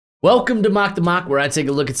Welcome to Mock the Mock, where I take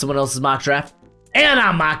a look at someone else's mock draft, and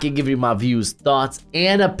I'm mocking, giving you my views, thoughts,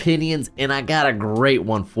 and opinions, and I got a great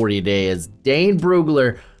one for you today as Dane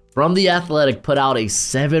Brugler from The Athletic put out a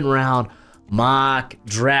 7-round mock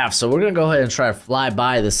draft. So we're going to go ahead and try to fly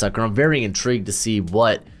by this sucker. I'm very intrigued to see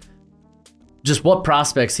what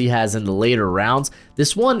prospects he has in the later rounds.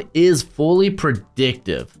 This one is fully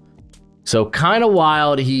predictive, so kind of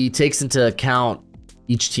wild. He takes into account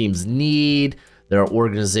each team's need, their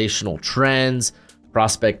organizational trends,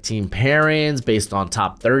 prospect team pairings based on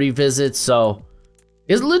top 30 visits. So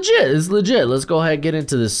it's legit. Let's go ahead and get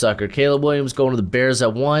into this sucker. Caleb Williams going to the Bears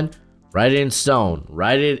at 1. Write it in stone.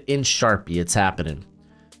 Write it in Sharpie. It's happening.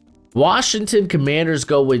 Washington Commanders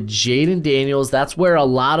go with Jaden Daniels. That's where a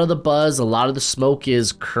lot of the buzz, a lot of the smoke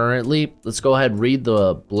is currently. Let's go ahead and read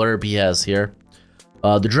the blurb he has here.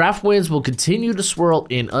 The draft winds will continue to swirl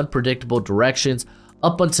in unpredictable directions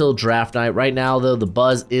up until draft night. Right now, though, the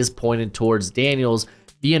buzz is pointing towards Daniels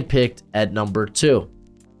being picked at number 2.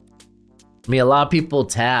 I mean, a lot of people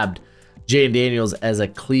tabbed Jaden Daniels as a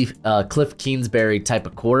Cliff Kingsbury type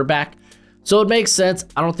of quarterback, so it makes sense.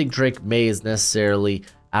 I don't think Drake May is necessarily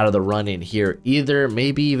out of the running here either.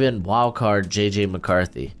 Maybe even wildcard JJ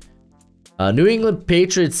McCarthy. New England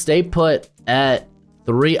Patriots stay put at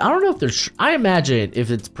 3. I don't know if there's, I imagine if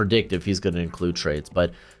it's predictive, he's going to include trades,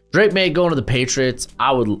 but Drake May going to the Patriots.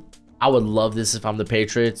 I would love this if I'm the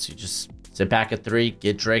Patriots. You just sit back at 3,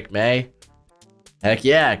 get Drake May. Heck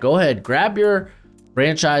yeah, go ahead, grab your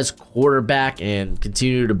franchise quarterback and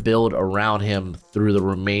continue to build around him through the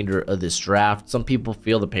remainder of this draft. Some people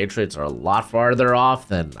feel the Patriots are a lot farther off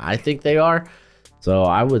than I think they are. So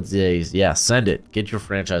I would say, yeah, send it. Get your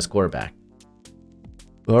franchise quarterback.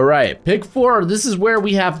 All right, pick 4. This is where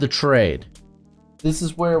we have the trade.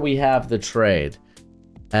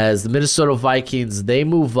 As the Minnesota Vikings, they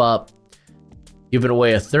move up, giving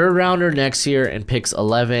away a 3rd rounder next year and picks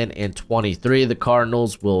 11 and 23. The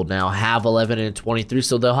Cardinals will now have 11 and 23,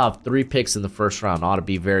 so they'll have 3 picks in the 1st round. Ought to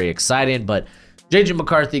be very exciting. But JJ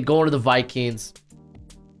McCarthy going to the Vikings.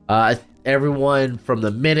 Everyone from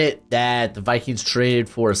the minute that the Vikings traded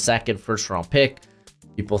for a 2nd first-round pick,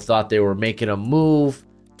 people thought they were making a move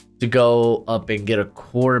to go up and get a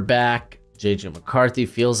quarterback. JJ McCarthy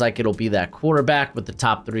feels like it'll be that quarterback with the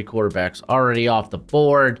top 3 quarterbacks already off the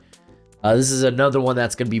board. This is another one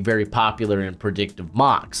that's going to be very popular in predictive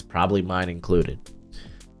mocks, probably mine included.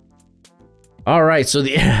 All right, so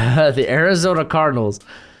the the Arizona Cardinals,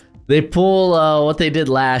 they pull what they did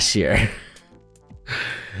last year.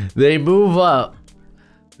 They move up.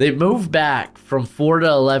 They move back from 4 to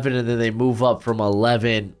 11, and then they move up from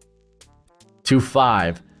 11 to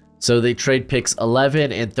 5. So they trade picks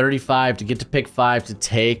 11 and 35 to get to pick 5 to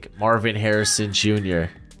take Marvin Harrison Jr.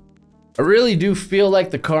 I really do feel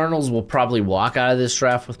like the Cardinals will probably walk out of this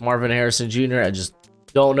draft with Marvin Harrison Jr. I just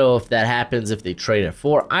don't know if that happens if they trade at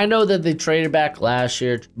 4. I know that they traded back last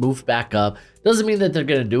year, moved back up. Doesn't mean that they're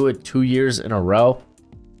going to do it 2 years in a row.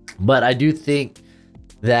 But I do think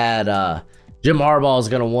that Jim Harbaugh is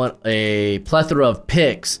going to want a plethora of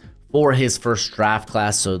picks for his first draft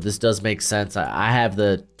class. So this does make sense. I have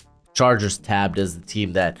the Chargers tabbed as the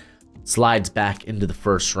team that slides back into the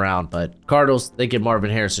 1st round, but Cardinals, they get Marvin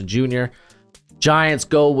Harrison Jr. Giants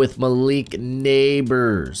go with Malik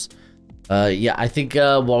Neighbors. Yeah, I think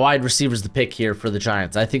wide receivers the pick here for the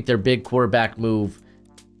Giants. I think their big quarterback move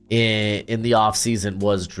in the offseason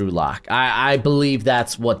was Drew Lock. I believe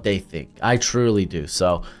that's what they think. I truly do.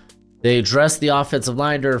 So they address the offensive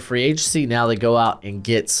line during free agency. Now they go out and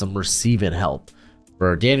get some receiving help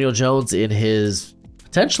for Daniel Jones in his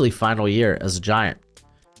potentially final year as a Giant.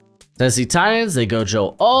 Tennessee Titans, they go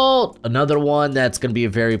Joe Alt. Another one that's going to be a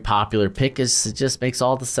very popular pick. It just makes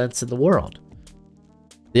all the sense in the world.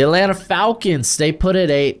 The Atlanta Falcons stay put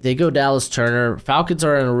at 8. They go Dallas Turner. Falcons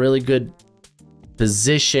are in a really good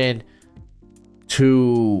position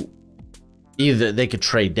to either they could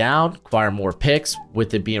trade down, acquire more picks,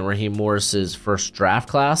 with it being Raheem Morris's first draft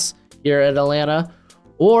class here at Atlanta,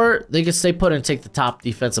 or they could stay put and take the top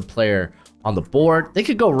defensive player on the board. They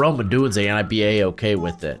could go Roman Dunze and I'd be a-okay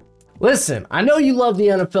with it. Listen, I know you love the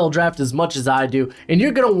NFL draft as much as I do, and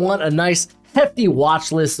you're going to want a nice hefty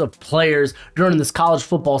watch list of players during this college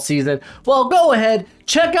football season. Well, go ahead,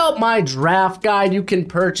 check out my draft guide. You can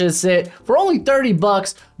purchase it for only 30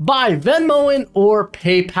 bucks. by Venmoing or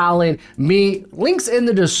PayPaling me. Links in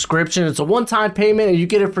the description. It's a one-time payment and you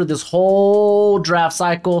get it for this whole draft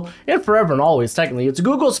cycle and forever and always. Technically, it's a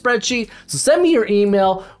Google spreadsheet. So send me your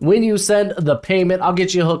email when you send the payment. I'll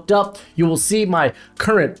get you hooked up. You will see my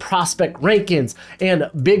current prospect rankings and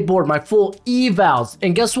big board, my full evals.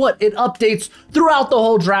 And guess what? It updates throughout the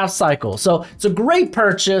whole draft cycle. So it's a great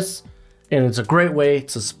purchase and it's a great way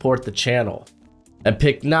to support the channel. At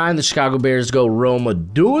pick 9, the Chicago Bears go Rome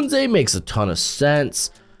Odunze. Makes a ton of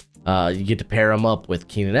sense. You get to pair him up with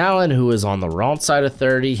Keenan Allen, who is on the wrong side of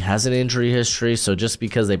 30, has an injury history. So just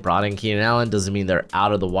because they brought in Keenan Allen doesn't mean they're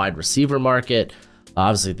out of the wide receiver market.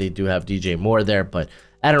 Obviously, they do have DJ Moore there, but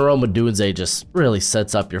adding Rome Odunze just really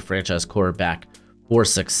sets up your franchise quarterback for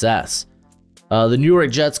success. The New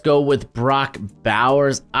York Jets go with Brock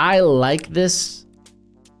Bowers. I like this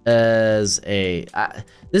as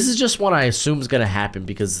this is just one I assume is going to happen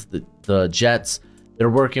because the Jets, they're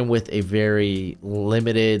working with a very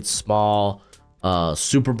limited, small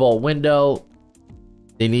Super Bowl window.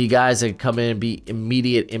 They need guys that can come in and be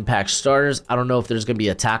immediate impact starters. I don't know if there's going to be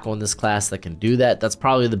a tackle in this class that can do that. That's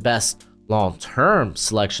probably the best long-term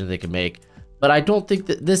selection they can make. But I don't think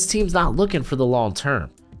that this team's not looking for the long-term.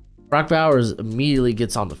 Brock Bowers immediately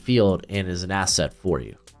gets on the field and is an asset for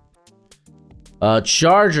you.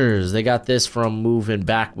 Chargers, they got this from moving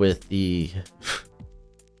back with the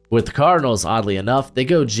Cardinals, oddly enough. They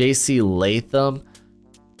go J.C. Latham.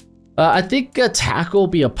 I think a tackle will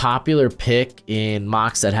be a popular pick in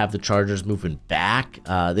mocks that have the Chargers moving back.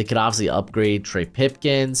 They could obviously upgrade Trey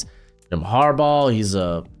Pipkins, Jim Harbaugh. He's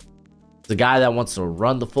a guy that wants to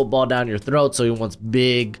run the football down your throat, so he wants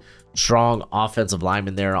big, strong offensive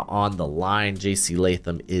linemen there on the line. J.C.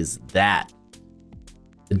 Latham is that.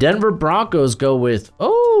 The Denver Broncos go with,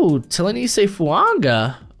 Talanise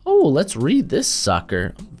Fuanga. Let's read this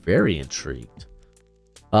sucker. I'm very intrigued.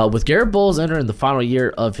 With Garrett Bowles entering the final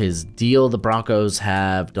year of his deal, the Broncos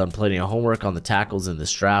have done plenty of homework on the tackles in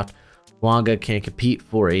this draft. Fuanga can compete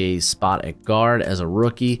for a spot at guard as a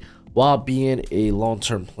rookie while being a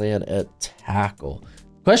long-term plan at tackle.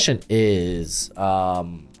 Question is,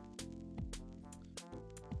 Quinn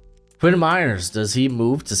Myers, does he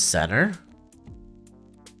move to center?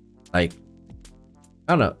 Like,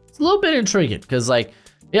 I don't know. It's a little bit intriguing because, like,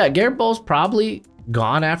 yeah, Garrett Bowles probably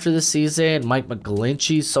gone after the season. Mike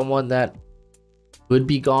McGlinchey, someone that could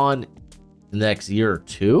be gone the next year or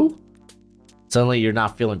two. Suddenly, you're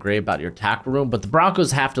not feeling great about your tackle room, but the Broncos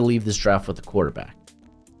have to leave this draft with a quarterback,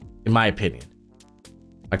 in my opinion.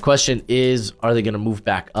 My question is, are they going to move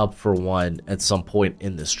back up for one at some point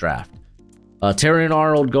in this draft? Terry and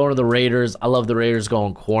Arnold going to the Raiders. I love the Raiders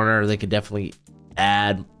going corner. They could definitely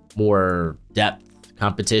add more depth,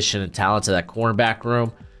 competition, and talent to that cornerback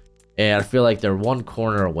room. And I feel like they're one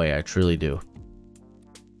corner away. I truly do.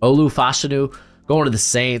 Olu Fashanu going to the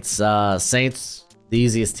Saints. Saints, the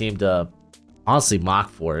easiest team to honestly mock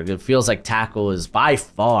for. It feels like tackle is by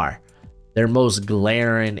far their most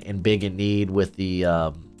glaring and big in need with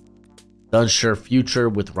the unsure future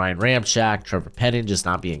with Ryan Ramczyk, Trevor Penning just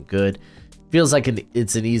not being good. Feels like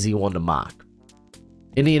it's an easy one to mock.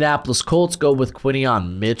 Indianapolis Colts go with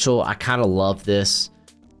Quinion Mitchell. I kind of love this.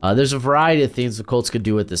 There's a variety of things the Colts could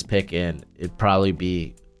do with this pick, and it'd probably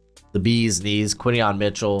be the bee's knees. Quinion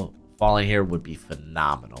Mitchell falling here would be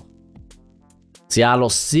phenomenal. Seattle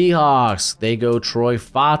Seahawks, they go Troy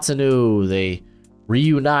Fautanu. They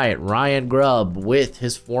reunite Ryan Grubb with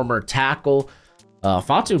his former tackle.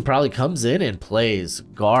 Fautanu probably comes in and plays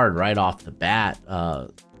guard right off the bat.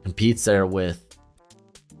 Competes there with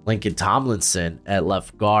Lincoln Tomlinson at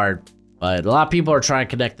left guard. But a lot of people are trying to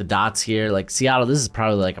connect the dots here. Like Seattle, this is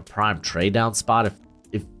probably like a prime trade down spot.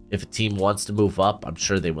 If a team wants to move up, I'm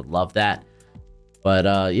sure they would love that.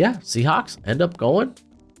 But yeah, Seahawks end up going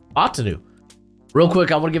Fautanu. Real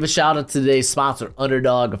quick, I want to give a shout out to today's sponsor,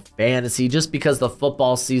 Underdog Fantasy. Just because the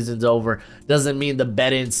football season's over doesn't mean the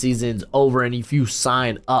betting season's over. And if you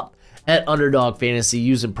sign up at Underdog Fantasy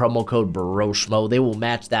using promo code Broshmo, they will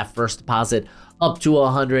match that first deposit up to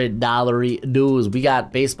 $100 dues. We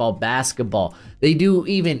got baseball, basketball. They do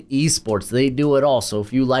even esports. They do it all. So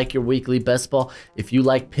if you like your weekly best ball, if you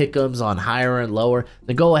like pick'ems on higher and lower,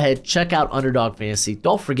 then go ahead, check out Underdog Fantasy.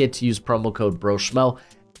 Don't forget to use promo code Broshmo.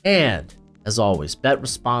 And as always, bet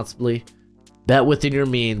responsibly, bet within your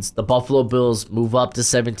means. The Buffalo Bills move up to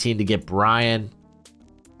 17 to get Brian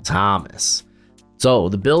Thomas. So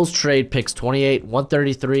the Bills trade picks 28,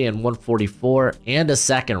 133, and 144, and a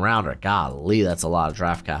second rounder. Golly, that's a lot of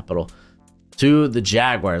draft capital. To the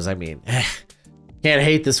Jaguars. I mean, can't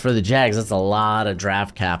hate this for the Jags. That's a lot of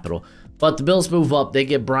draft capital. But the Bills move up. They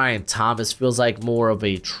get Brian Thomas. Feels like more of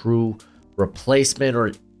a true replacement,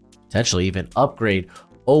 or potentially even upgrade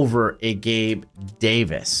over a Gabe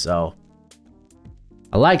Davis. So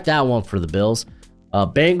I like that one for the Bills.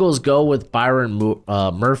 Bengals go with Byron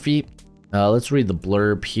Murphy. Let's read the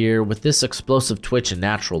blurb here. With this explosive twitch and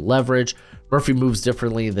natural leverage, Murphy moves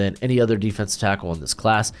differently than any other defensive tackle in this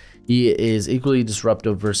class. He is equally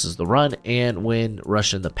disruptive versus the run and when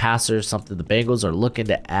rushing the passer, something the Bengals are looking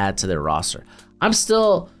to add to their roster. I'm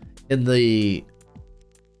still in the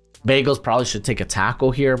Bengals probably should take a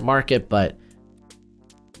tackle here market, but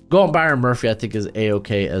going Byron Murphy I think is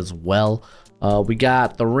A-okay as well. We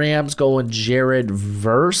got the Rams going Jared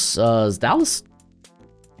Verse. Dallas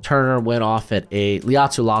Turner went off at a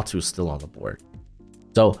Liatu Latu still on the board.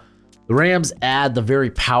 So the Rams add the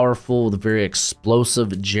very powerful, the very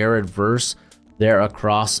explosive Jared Verse there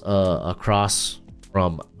across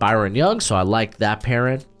from Byron Young. So I like that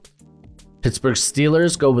pairing. Pittsburgh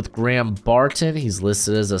Steelers go with Graham Barton. He's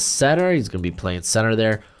listed as a center. He's going to be playing center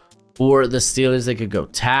there. For the Steelers, they could go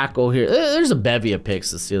tackle here. There's a bevy of picks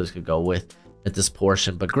the Steelers could go with at this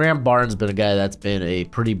portion. But Graham Barton's been a guy that's been a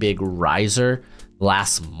pretty big riser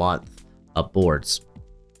last month up boards.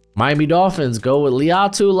 Miami Dolphins go with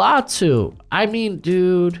Liatu Latu. I mean,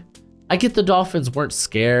 dude, I get the Dolphins weren't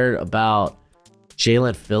scared about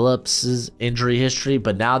Jalen Phillips' injury history,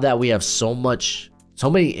 but now that we have so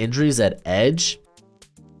many injuries at edge,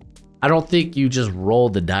 I don't think you just roll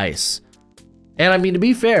the dice. And I mean, to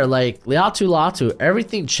be fair, like Liatu Latu,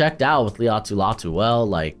 everything checked out with Liatu Latu well.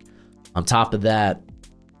 Like on top of that,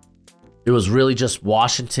 it was really just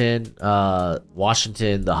Washington,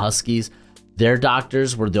 the Huskies. Their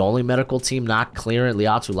doctors were the only medical team not clearing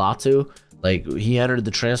Liatu Latu. Like he entered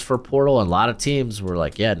the transfer portal and a lot of teams were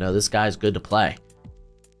like, yeah, no, this guy's good to play.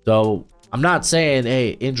 So I'm not saying,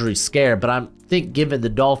 hey, injury scare, but I think given the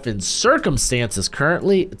Dolphins' circumstances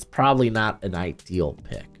currently, it's probably not an ideal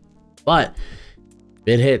pick. But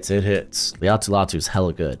it hits, it hits. Liatu Latu's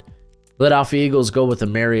hella good. Philadelphia Eagles go with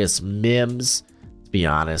Amarius Mims. Let's be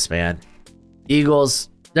honest, man. Eagles,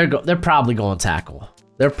 they're probably going tackle.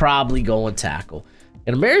 They're probably going tackle.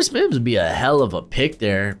 And Amarius Mims would be a hell of a pick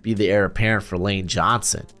there. Be the heir apparent for Lane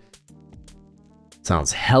Johnson.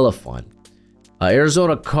 Sounds hella fun.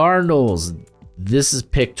 Arizona Cardinals. This is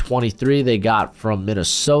pick 23 they got from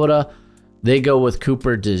Minnesota. They go with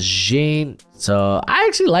Cooper DeJean. So I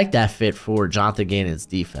actually like that fit for Jonathan Gannon's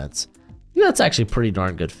defense. I think that's actually a pretty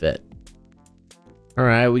darn good fit. All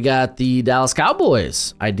right, we got the Dallas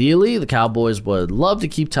Cowboys. Ideally, the Cowboys would love to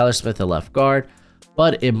keep Tyler Smith at left guard,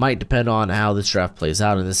 but it might depend on how this draft plays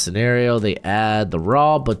out. In this scenario, they add the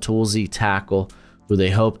raw but toolsy tackle who they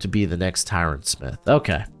hope to be the next Tyron Smith.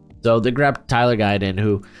 Okay, so they grabbed Tyler Guyton,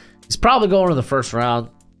 who he's probably going in the first round.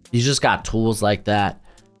 He's just got tools like that.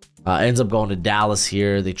 Ends up going to Dallas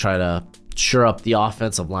here. They try to shore up the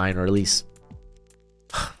offensive line, or at least,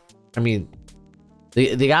 I mean,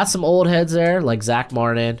 they got some old heads there, like Zach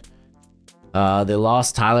Martin. They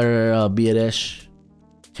lost Tyler Biadasz.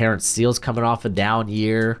 Terrence Steele's coming off a down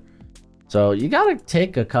year. So you got to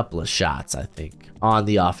take a couple of shots, I think, on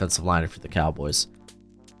the offensive line for the Cowboys.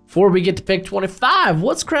 Before we get to pick 25,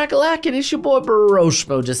 what's crack-a-lackin'? It's your boy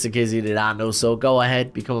Broshmo, just in case you did not know. So go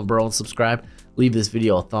ahead, become a bro and subscribe. Leave this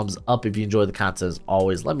video a thumbs up if you enjoy the content as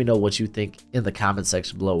always. Let me know what you think in the comment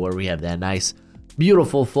section below where we have that nice,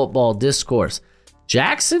 beautiful football discourse.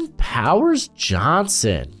 Jackson Powers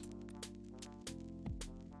Johnson.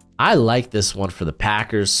 I like this one for the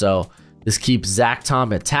Packers. So this keeps Zach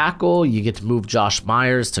Tom at tackle. You get to move Josh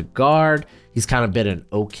Myers to guard. He's kind of been an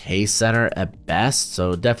okay center at best.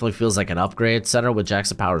 So it definitely feels like an upgrade center with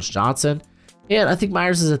Jackson Powers Johnson. And I think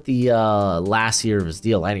Myers is at the last year of his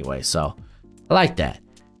deal anyway. So I like that.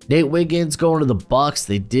 Nate Wiggins going to the Bucks.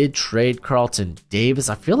 They did trade Carlton Davis.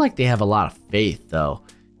 I feel like they have a lot of faith, though,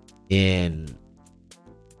 in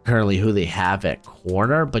currently who they have at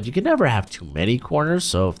corner, but you can never have too many corners.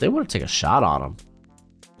 So if they want to take a shot on them,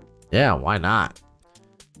 yeah, why not?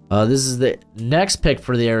 This is the next pick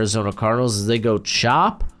for the Arizona Cardinals as they go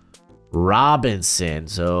Chop Robinson.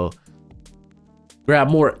 So grab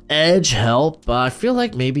more edge help. I feel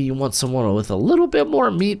like maybe you want someone with a little bit more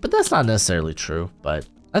meat, but that's not necessarily true. But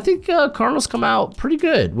I think Cardinals come out pretty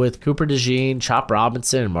good with Cooper DeJean, Chop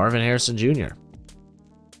Robinson, and Marvin Harrison Jr.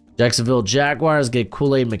 Jacksonville Jaguars get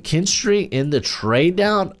Kool-Aid McKinstry in the trade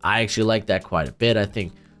down. I actually like that quite a bit. I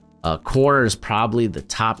think corner is probably the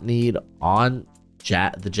top need on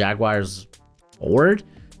the Jaguars board.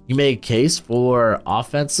 You make a case for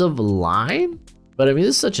offensive line, but I mean,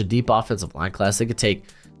 this is such a deep offensive line class. They could take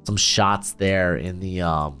some shots there in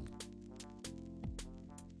the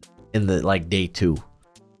like day 2.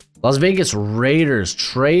 Las Vegas Raiders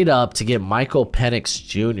trade up to get Michael Penix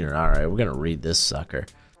Jr. All right, we're gonna read this sucker.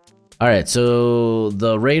 All right, so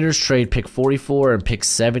the Raiders trade pick 44 and pick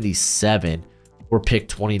 77 or pick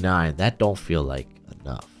 29. That don't feel like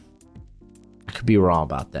enough. I could be wrong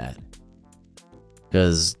about that.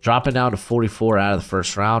 Because dropping down to 44 out of the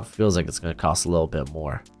first round feels like it's going to cost a little bit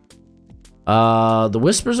more. The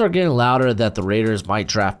whispers are getting louder that the Raiders might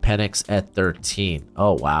draft Penix at 13.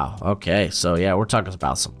 Oh, wow. Okay, so yeah, we're talking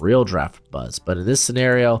about some real draft buzz. But in this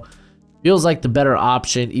scenario, feels like the better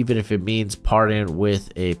option, even if it means parting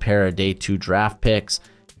with a pair of day 2 draft picks.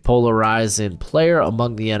 Polarizing player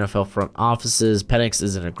among the NFL front offices, Penix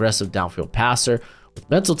is an aggressive downfield passer with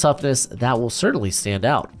mental toughness that will certainly stand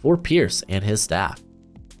out for Pierce and his staff.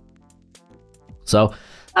 So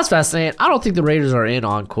that's fascinating. I don't think the Raiders are in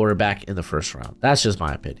on quarterback in the first round. That's just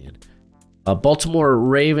my opinion. Baltimore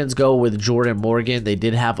Ravens go with Jordan Morgan. They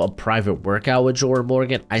did have a private workout with Jordan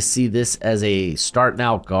Morgan. I see this as a start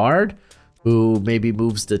now guard who maybe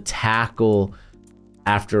moves to tackle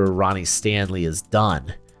after Ronnie Stanley is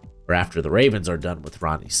done, or after the Ravens are done with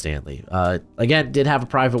Ronnie Stanley. Again, did have a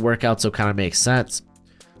private workout, so kind of makes sense.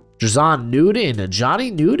 Johnny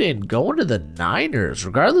Newton going to the Niners.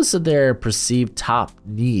 Regardless of their perceived top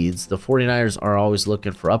needs, the 49ers are always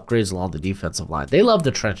looking for upgrades along the defensive line. They love the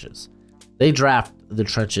trenches. They draft the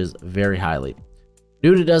trenches very highly.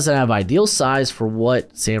 Newton doesn't have ideal size for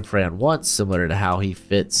what San Fran wants, similar to how he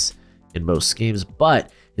fits in most schemes,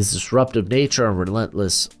 but his disruptive nature and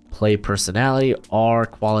relentless play personality are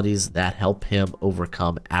qualities that help him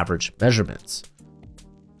overcome average measurements.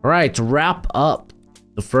 All right, to wrap up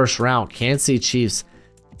the first round, Kansas City Chiefs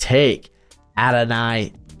take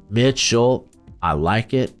Adonai Mitchell. I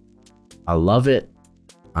like it. I love it.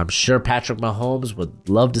 I'm sure Patrick Mahomes would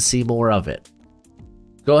love to see more of it.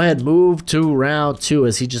 Go ahead, move to round 2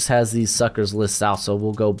 as he just has these suckers listed out, so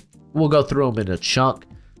we'll go through them in a chunk.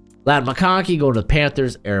 Ladd McConkey going to the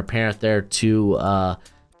Panthers. Heir apparent there to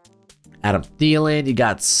Adam Thielen. You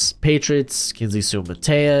got Patriots, Kingsley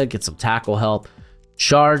Sumatea, get some tackle help.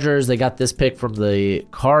 Chargers, they got this pick from the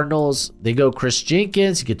Cardinals. They go Chris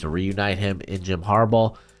Jenkins. You get to reunite him in Jim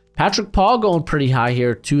Harbaugh. Patrick Paul going pretty high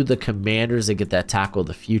here to the Commanders. They get that tackle of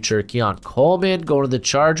the future. Keon Coleman going to the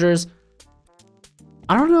Chargers.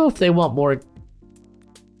 I don't know if they want more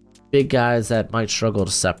big guys that might struggle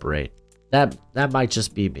to separate. That might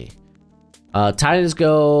just be me. Titans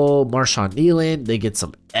go Marshawn Nealon. They get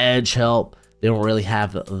some edge help. They don't really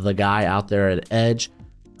have the guy out there at edge.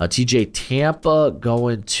 TJ Tampa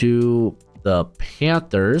going to the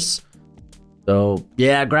Panthers. So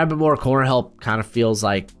yeah, grabbing more corner help kind of feels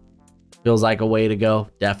like a way to go.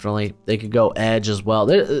 Definitely, they could go edge as well.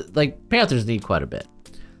 Like Panthers need quite a bit.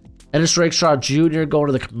 Ennis Rakestraw Jr. going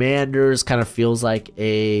to the Commanders kind of feels like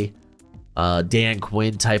a Dan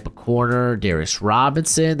Quinn type of corner. Darius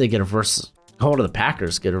Robinson, they get going to the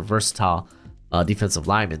Packers, get a versatile defensive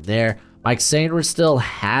lineman there. Mike Sainristil still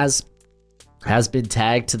has been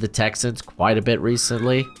tagged to the Texans quite a bit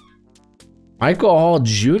recently. Michael Hall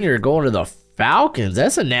Jr. going to the Falcons.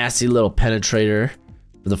 That's a nasty little penetrator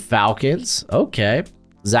for the Falcons. Okay.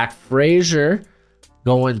 Zach Frazier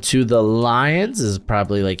going to the Lions is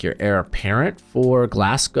probably like your heir apparent for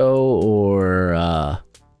Glasgow or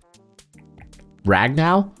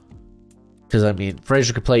Ragnow. Because, I mean,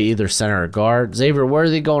 Frazier could play either center or guard. Xavier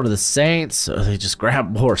Worthy going to the Saints, so they just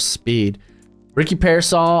grab more speed. Ricky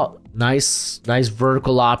Pearsall, nice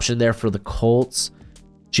vertical option there for the Colts.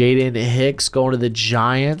 Jaden Hicks going to the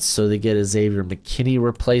Giants, so they get a Xavier McKinney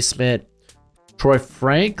replacement. Troy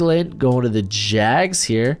Franklin going to the Jags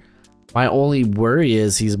here. My only worry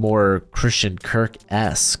is he's more Christian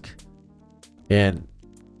Kirk-esque. And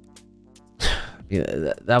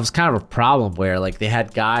yeah, that was kind of a problem where like they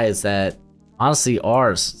had guys that honestly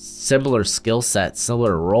are similar skill sets,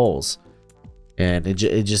 similar roles. And it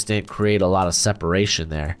just didn't create a lot of separation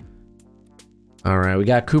there. All right, we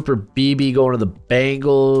got Cooper Beebe going to the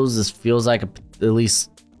Bengals. This feels like at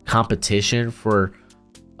least competition for,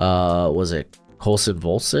 was it Colson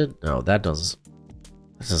Volson? No, that doesn't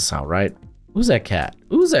sound right. Who's that cat?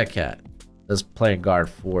 Who's that cat that's playing guard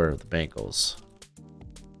for the Bengals?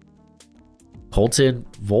 Colton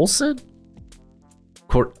Volson?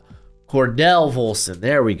 Cordell Volson.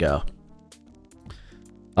 There we go.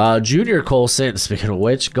 Junior Colson, speaking of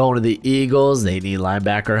which, going to the Eagles. They need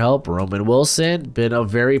linebacker help. Roman Wilson, been a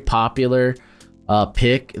very popular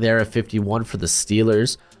pick there at 51 for the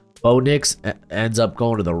Steelers. Bo Nix ends up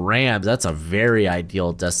going to the Rams. That's a very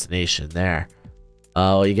ideal destination there.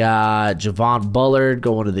 You got Javon Bullard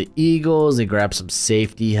going to the Eagles. They grab some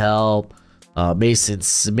safety help. Mason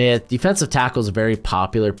Smith, defensive tackle, is a very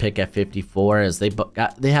popular pick at 54 as they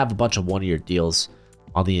have a bunch of one-year deals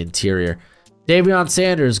on the interior. Davion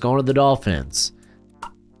Sanders going to the Dolphins.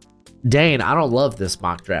 Dane, I don't love this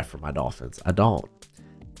mock draft for my Dolphins. I don't.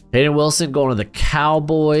 Peyton Wilson going to the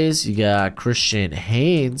Cowboys. You got Christian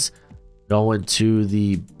Haynes going to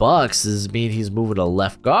the Bucks. Does this mean he's moving to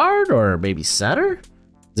left guard or maybe center?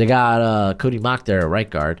 They got Cody Mock there at right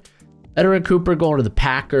guard. Edwin Cooper going to the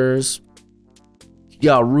Packers. You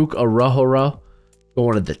got Rook Arohoro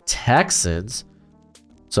going to the Texans.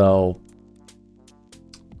 So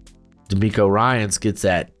D'Amico Ryans gets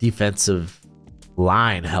that defensive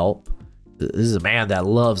line help. This is a man that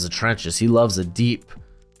loves the trenches. He loves a deep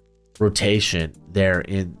rotation there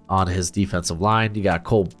on his defensive line. You got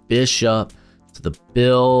Cole Bishop to the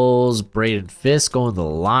Bills. Braden Fisk going to the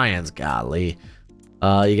Lions. Golly.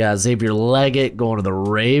 You got Xavier Leggett going to the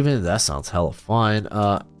Ravens. That sounds hella fun.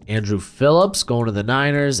 Andrew Phillips going to the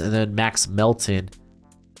Niners. And then Max Melton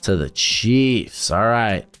to the Chiefs. All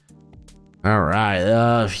right.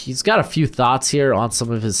 He's got a few thoughts here on some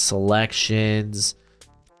of his selections.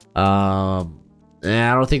 I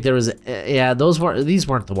don't think there was. Yeah, these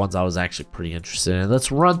weren't the ones I was actually pretty interested in.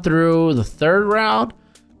 Let's run through the third round.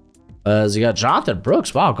 So you got Jonathan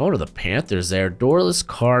Brooks. Wow, going to the Panthers there. Dorless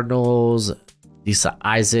Cardinals. Lisa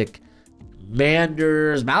Isaac,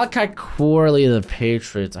 Manders, Malachi Corley, the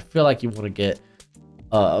Patriots. I feel like you want to get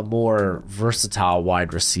a more versatile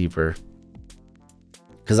wide receiver.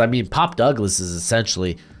 Because, I mean, Pop Douglas is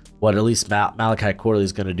essentially what at least Malachi Corley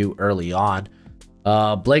is going to do early on.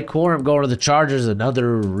 Blake Corum going to the Chargers,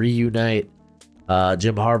 another reunite.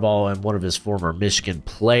 Jim Harbaugh and one of his former Michigan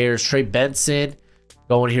players. Trey Benson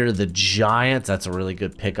going here to the Giants. That's a really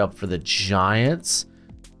good pickup for the Giants.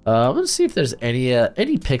 I'm going to see if there's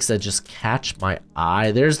any picks that just catch my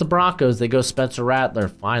eye. There's the Broncos. They go Spencer Rattler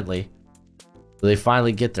finally. So they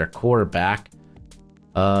finally get their quarterback.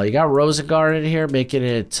 You got Rosengard in here making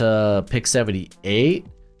it pick 78.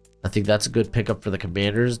 I think that's a good pickup for the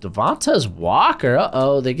Commanders. Devontae Walker.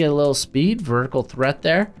 Uh-oh, they get a little speed, vertical threat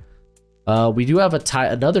there. We do have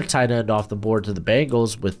another tight end off the board to the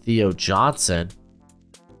Bengals with Theo Johnson.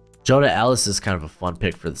 Jonah Ellis is kind of a fun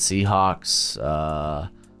pick for the Seahawks.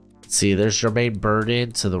 Let's see, there's Jermaine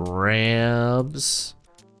Burton to the Rams.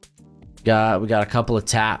 We got a couple of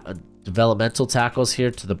developmental tackles here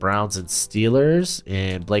to the Browns and Steelers,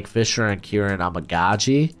 and Blake Fisher and Kieran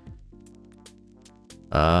Amagaji.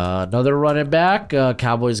 Another running back.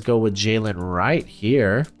 Cowboys go with Jalen Wright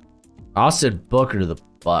here. Austin Booker to the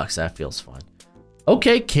Bucks. That feels fun.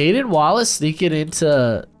 Okay, Caden Wallace sneaking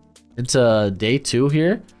into day 2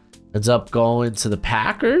 here. Ends up going to the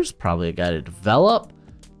Packers. Probably a guy to develop.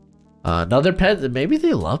 Another Penn. Maybe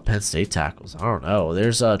they love Penn State tackles. I don't know.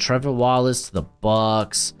 There's Trevor Wallace to the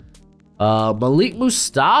Bucks. Malik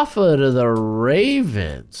Mustafa to the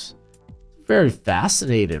Ravens. Very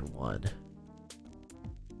fascinating one.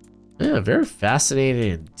 Yeah, very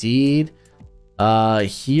fascinating indeed.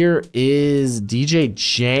 Here is DJ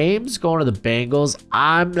James going to the Bengals.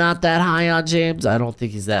 I'm not that high on James. I don't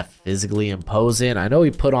think he's that physically imposing. I know he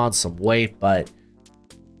put on some weight, but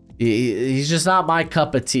he's just not my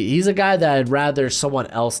cup of tea. He's a guy that I'd rather someone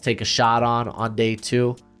else take a shot on day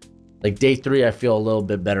 2. Like day 3, I feel a little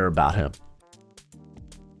bit better about him.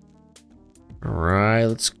 All right,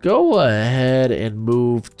 let's go ahead and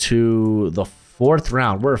move to the 4th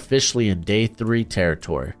round. We're officially in day 3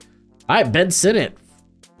 territory. All right, Ben Sinnott,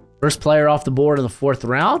 first player off the board in the 4th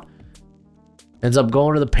round, ends up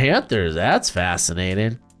going to the Panthers. That's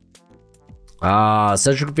fascinating.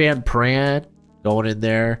 Cedric Van Pran going in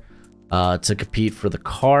there to compete for the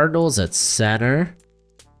Cardinals at center.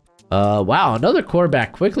 Wow, another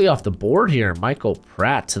quarterback quickly off the board here. Michael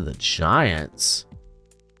Pratt to the Giants.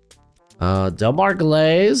 Delmar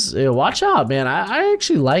Glaze, watch out, man. I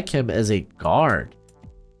actually like him as a guard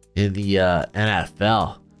in the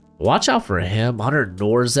NFL. Watch out for him. Hunter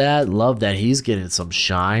Norzad, love that he's getting some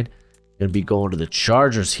shine. Gonna be going to the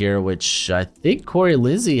Chargers here, which I think Corey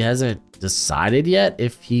Lindsey hasn't decided yet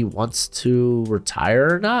if he wants to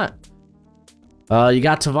retire or not. You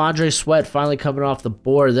got Tavondre Sweat finally coming off the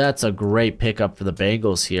board. That's a great pickup for the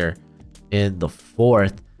Bengals here in the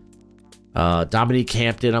 4th. Dominique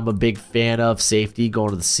Hampton, I'm a big fan of. Safety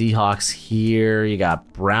going to the Seahawks here. You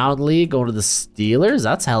got Brownlee going to the Steelers.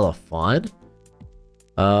 That's hella fun.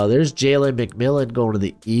 There's Jalen McMillan going to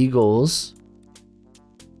the Eagles.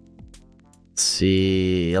 Let's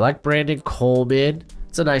see. I like Brandon Coleman.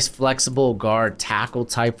 It's a nice flexible guard tackle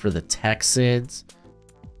type for the Texans.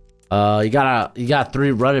 You got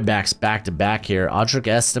 3 running backs back to back here. Audric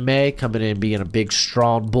Estime coming in being a big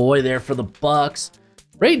strong boy there for the Bucks.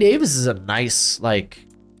 Ray Davis is a nice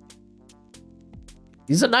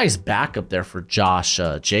he's a nice backup there for Josh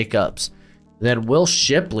Jacobs. And then Will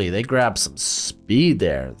Shipley, they grab some speed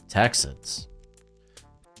there, the Texans.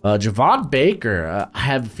 Javon Baker. I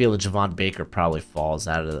have a feeling Javon Baker probably falls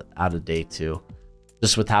out of day 2,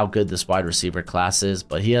 just with how good this wide receiver class is.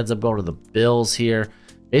 But he ends up going to the Bills here.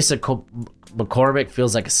 Mason McCormick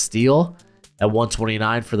feels like a steal at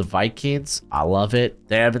 129 for the Vikings. I love it.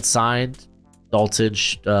 They haven't signed Dalton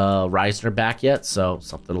Reisner back yet, so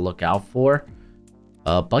something to look out for.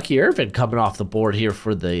 Bucky Irvin coming off the board here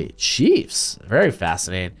for the Chiefs. Very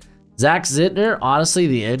fascinating. Zach Zitner, honestly,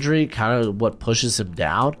 the injury kind of what pushes him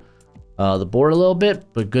down the board a little bit,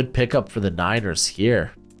 but good pickup for the Niners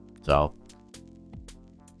here. So,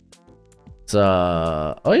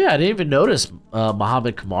 oh yeah, I didn't even notice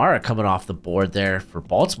Muhammad Kamara coming off the board there for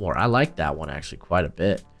Baltimore. I like that one actually quite a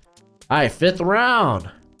bit. All right, 5th round.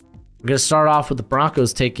 We're going to start off with the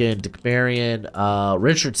Broncos taking DeMarion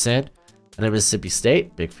Richardson and Mississippi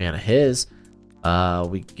State. Big fan of his.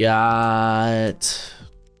 We got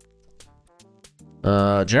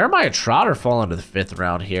Jeremiah Trotter falling to the 5th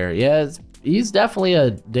round here. Yeah, he's definitely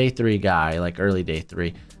a day 3 guy, like early day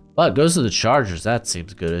 3. But goes to the Chargers. That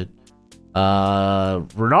seems good.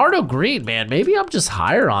 Renardo Green, man, maybe I'm just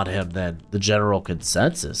higher on him than the general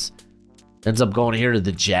consensus. Ends up going here to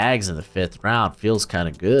the Jags in the 5th round. Feels kind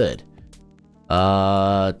of good.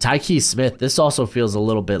 Tyke Smith, this also feels a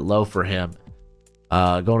little bit low for him.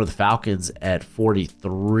 Going to the Falcons at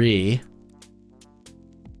 43.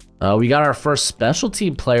 We got our first special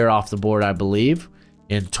team player off the board, I believe,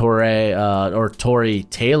 in Tory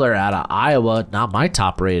Taylor out of Iowa. Not my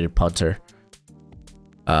top-rated punter.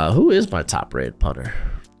 Who is my top-rated punter?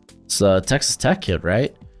 It's a Texas Tech kid,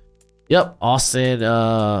 right? Yep, Austin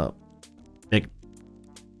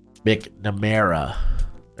McNamara.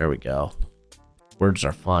 There we go. Words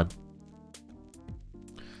are fun.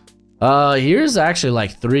 Here's actually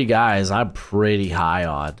like 3 guys I'm pretty high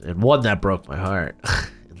on, and one that broke my heart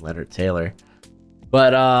in Leonard Taylor.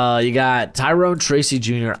 But you got Tyrone Tracy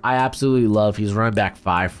Jr. I absolutely love. He's running back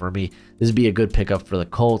 5 for me. This would be a good pickup for the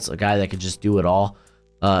Colts, a guy that can just do it all.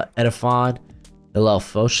 Edifon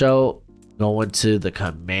Elefosho going to the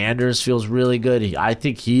Commanders feels really good. I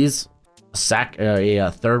think he's a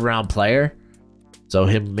 3rd round player. So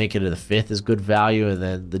him making it to the 5th is good value. And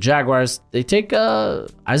then the Jaguars, they take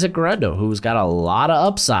Isaac Guerrero, who's got a lot of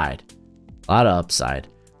upside.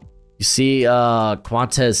 You see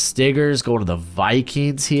Quantez Stiggers going to the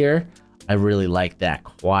Vikings here. I really like that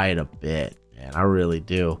quite a bit, man. I really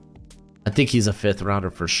do. I think he's a 5th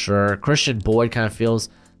rounder for sure. Christian Boyd kind of feels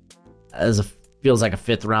like a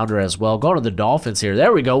 5th rounder as well. Going to the Dolphins here.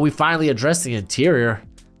 There we go. We finally addressed the interior.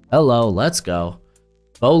 Hello, let's go.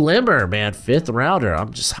 Bo Limmer, man, 5th rounder.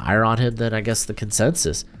 I'm just higher on him than I guess the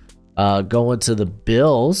consensus. Going to the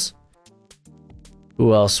Bills.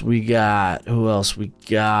 Who else we got?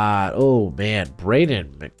 Oh, man,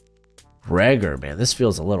 Braden McGregor, man. This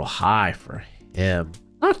feels a little high for him.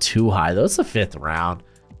 Not too high, though. It's the 5th round.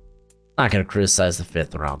 Not going to criticize the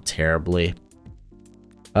 5th round terribly.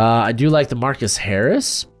 I do like the Marcus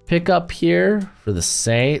Harris pickup here for the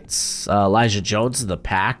Saints. Elijah Jones of the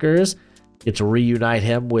Packers. Get to reunite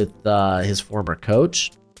him with his former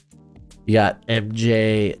coach. You got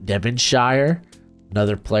MJ Devonshire,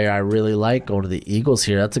 another player I really like, going to the Eagles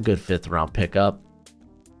here. That's a good 5th round pickup.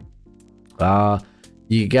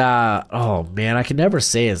 You got, oh man, I can never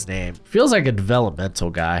say his name. Feels like a developmental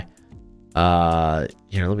guy.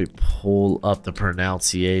 Here, let me pull up the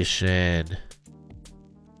pronunciation.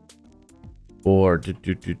 Or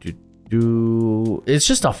it's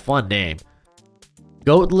just a fun name.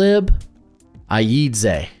 Goatlib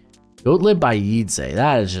Ayidze. Goatlib Ayidze.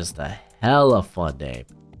 That is just a hella fun name.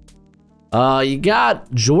 You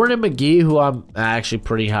got Jordan McGee, who I'm actually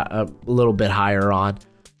pretty high, a little bit higher on.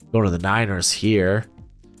 Going to the Niners here.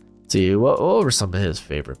 Let's see, what were some of his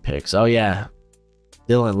favorite picks? Oh yeah,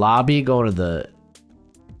 Dylan Lobby going to the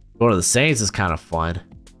Saints is kind of fun.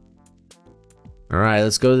 All right,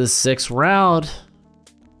 let's go to the 6th round.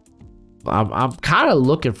 I'm kind of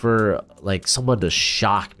looking for like someone to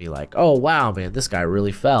shock me, like, oh wow, man, this guy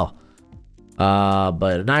really fell.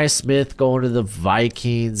 But Nice Smith going to the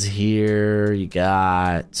Vikings here. You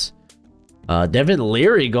got Devin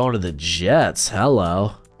Leary going to the Jets.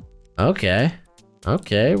 Hello. Okay,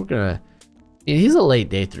 we're gonna. He's a late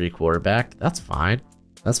day 3 quarterback. That's fine.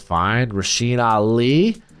 Rasheen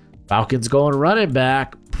Ali, Falcons going running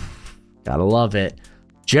back. Gotta love it.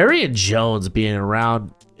 Jerry and Jones being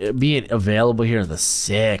available here in the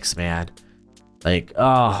 6th, man. Like,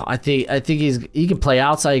 oh, I think he can play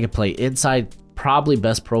outside, he can play inside. Probably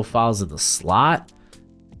best profiles in the slot.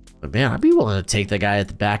 But man, I'd be willing to take the guy at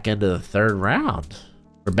the back end of the 3rd round.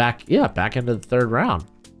 Or back end of the 3rd round.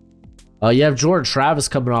 You have Jordan Travis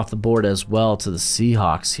coming off the board as well to the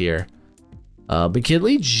Seahawks here.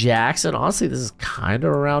 McKinley Jackson. Honestly, this is kind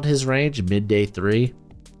of around his range, midday 3.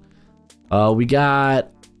 We got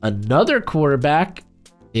another quarterback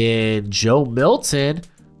in Joe Milton.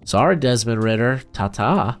 Sorry, Desmond Ritter.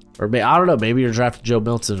 Ta-ta. Or I don't know. Maybe you're drafting Joe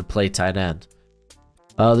Milton to play tight end.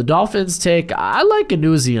 The Dolphins take, I like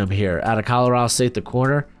Anuzium here out of Colorado State, the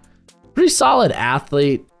corner. Pretty solid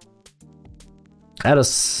athlete. Had a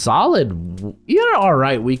solid, he had an all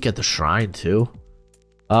right week at the Shrine too.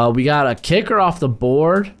 We got a kicker off the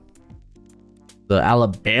board. The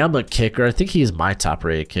Alabama kicker. I think he's my top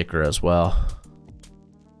rated kicker as well.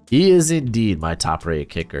 He is indeed my top rated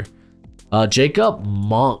kicker. Jacob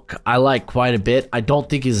Monk, I like quite a bit. I don't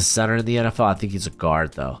think he's a center in the NFL. I think he's a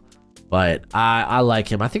guard though. But I like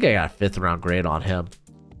him. I think I got a 5th round grade on him.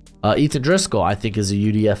 Ethan Driscoll, I think, is a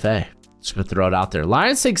UDFA. Just gonna throw it out there.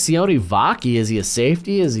 Lions take Sione Vaki. Is he a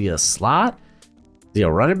safety? Is he a slot? Is he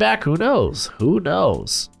a running back? Who knows? Who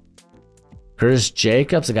knows? Curtis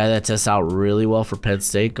Jacobs, a guy that tests out really well for Penn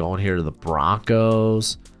State, going here to the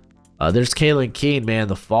Broncos. There's Kalen Keene, man.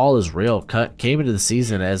 The fall is real. Came into the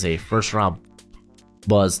season as a 1st round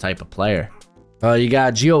buzz type of player. You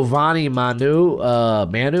got Giovanni Manu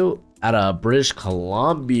out of British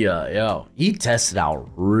Columbia. Yo, he tested out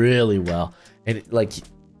really well. And like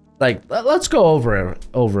let's go over it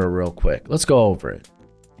real quick. Let's go over it.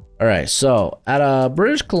 All right, so out of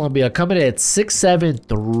British Columbia, coming in at 6'7",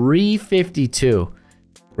 352,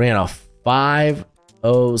 ran a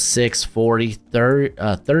 5.06 40,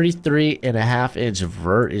 33.5-inch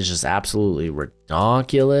vert is just absolutely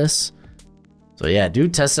ridiculous. So yeah,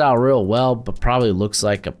 dude tested out real well, but probably looks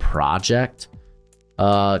like a project.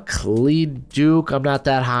 Khalid Duke, I'm not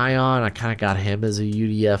that high on. I kind of got him as a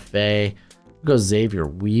UDFA. Go Xavier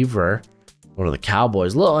Weaver, one of the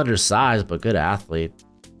Cowboys. A little undersized, but good athlete.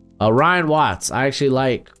 Ryan Watts, I actually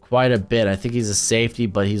like quite a bit. I think he's a safety,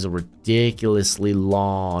 but he's a ridiculously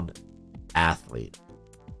long athlete.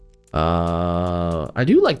 I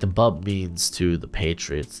do like the bump means to the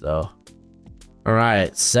Patriots, though. All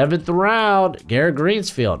right, 7th round, Garrett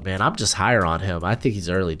Greensfield. Man, I'm just higher on him. I think he's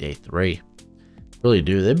early day 3. Really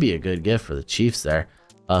do. That'd be a good gift for the Chiefs there.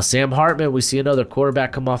 Sam Hartman, we see another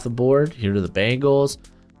quarterback come off the board here to the Bengals.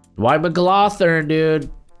 Dwight McLaughlin,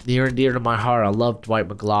 dude. Near and dear to my heart. I love Dwight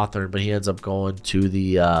McLaughlin, but he ends up going to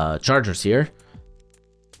the Chargers here.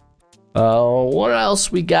 What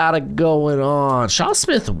else we got going on? Sean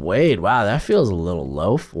Smith-Wade. Wow, that feels a little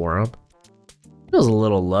low for him. Feels a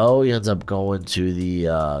little low. He ends up going to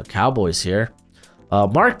the Cowboys here.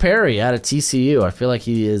 Mark Perry out of TCU. I feel like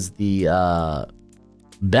he is the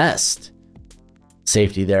best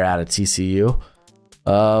safety there out of TCU.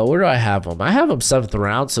 Where do I have him? I have him 7th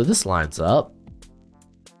round, so this lines up.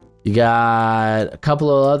 You got a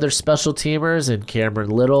couple of other special teamers in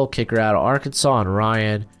Cameron Little, kicker out of Arkansas, and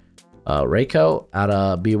Ryan Rako out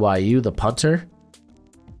of BYU, the punter.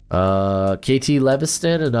 KT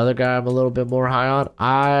Leviston, another guy I'm a little bit more high on.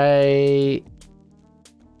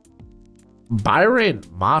 Byron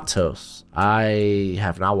Matos. I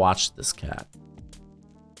have not watched this cat.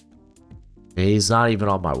 He's not even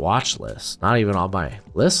on my watch list. Not even on my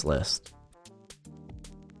list.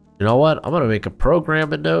 You know what? I'm going to make a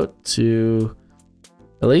programming note to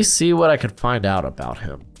at least see what I can find out about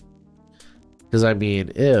him. Because, I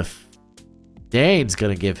mean, if Dane's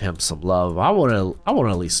going to give him some love, I want to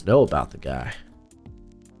at least know about the guy.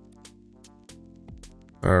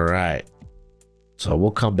 All right. So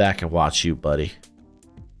we'll come back and watch you, buddy.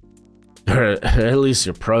 Or at least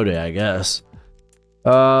your pro day, I guess.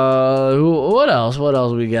 What else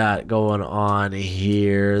we got going on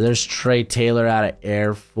here? There's Trey Taylor out of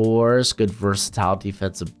Air Force, good versatile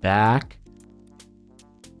defensive back.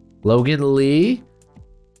 Logan Lee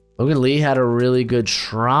had a really good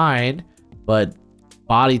Shrine, but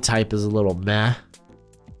body type is a little meh.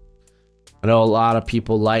 I know a lot of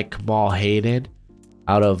people like Kamal Hayden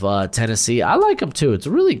out of Tennessee. I like him too. It's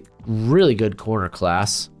a really good corner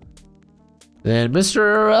class. Then Mr.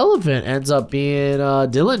 Irrelevant ends up being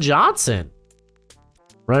Dylan Johnson,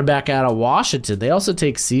 running back out of Washington. They also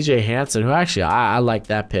take CJ Hansen, who actually I like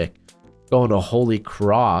that pick, going to Holy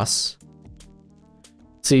Cross.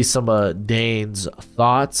 See some of Dane's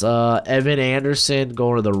thoughts. Evan Anderson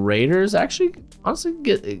going to the Raiders. Actually, honestly,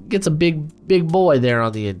 gets a big boy there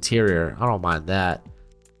on the interior. I don't mind that.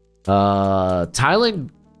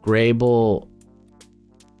 Tylen Grable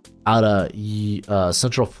out of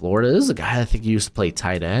Central Florida. This is a guy I think he used to play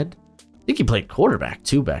tight end. I think he played quarterback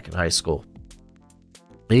too back in high school.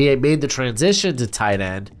 He made the transition to tight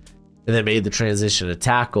end and then made the transition to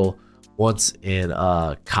tackle once in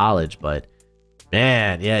college. But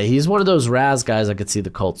man, yeah, he's one of those Raz guys I could see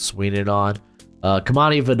the Colts swinging on.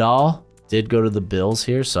 Kamani Vidal did go to the Bills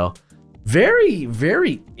here. So very,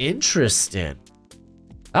 very interesting.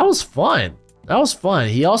 That was fun. That was fun.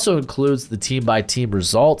 He also includes the team by team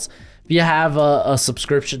results. If you have a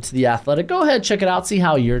subscription to The Athletic, go ahead, check it out, see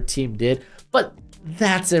how your team did. But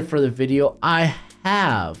that's it for the video. I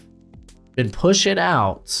have been pushing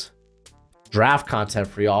out draft content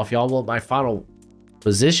for y'all. If y'all want my final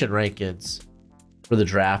position rankings for the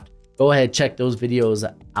draft, go ahead, check those videos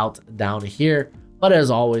out down here. But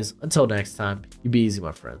as always, until next time, you be easy,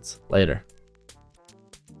 my friends. Later.